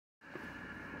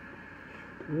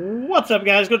What's up,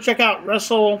 guys? Go check out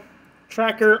Wrestle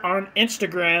Tracker on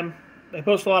Instagram. They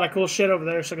post a lot of cool shit over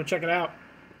there, so go check it out.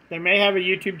 They may have a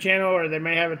YouTube channel or they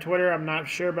may have a Twitter. I'm not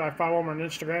sure, but I follow them on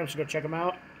Instagram, so go check them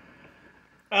out.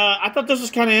 I thought this was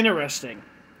kind of interesting.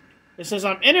 It says,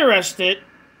 I'm interested,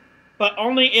 but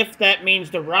only if that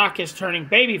means The Rock is turning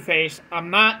babyface. I'm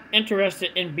not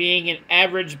interested in being an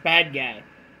average bad guy.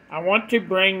 I want to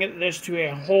bring this to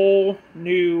a whole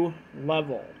new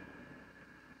level.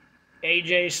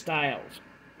 AJ Styles.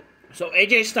 So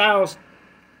AJ Styles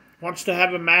wants to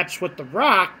have a match with The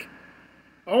Rock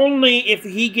only if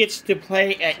he gets to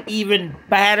play an even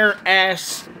badder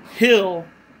ass heel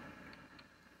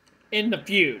in the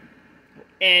feud.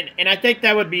 And I think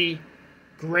that would be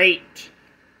great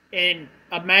and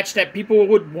a match that people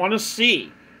would want to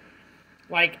see.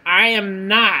 Like, I am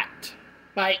not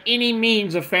by any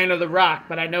means a fan of The Rock,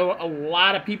 but I know a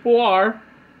lot of people are.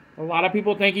 A lot of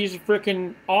people think he's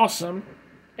freaking awesome,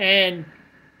 and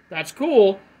that's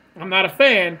cool. I'm not a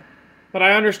fan, but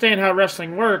I understand how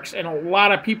wrestling works, and a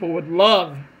lot of people would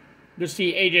love to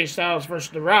see AJ Styles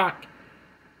versus The Rock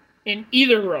in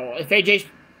either role. If AJ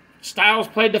Styles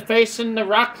played the face and The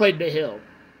Rock played the heel.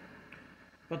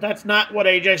 But that's not what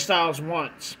AJ Styles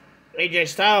wants. AJ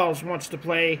Styles wants to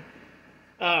play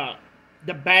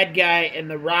the bad guy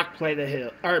and The Rock play the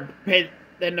heel,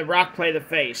 then The Rock play the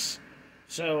face.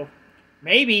 So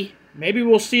maybe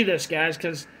we'll see this, guys,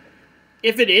 because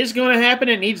if it is going to happen,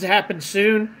 it needs to happen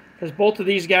soon, because both of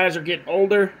these guys are getting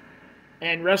older,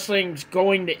 and wrestling's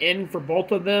going to end for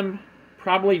both of them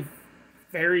probably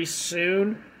very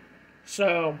soon.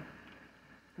 So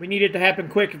we need it to happen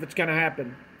quick if it's going to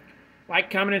happen.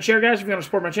 Like, comment, and share, guys. If you want to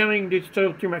support my channel, you can do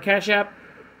so through my Cash App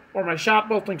or my shop.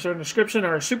 Both links are in the description,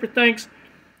 or a super thanks.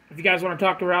 If you guys want to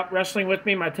talk about wrestling with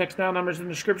me, my text now number is in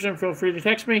the description. Feel free to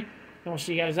text me. And we'll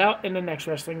see you guys out in the next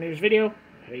wrestling news video.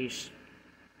 Peace.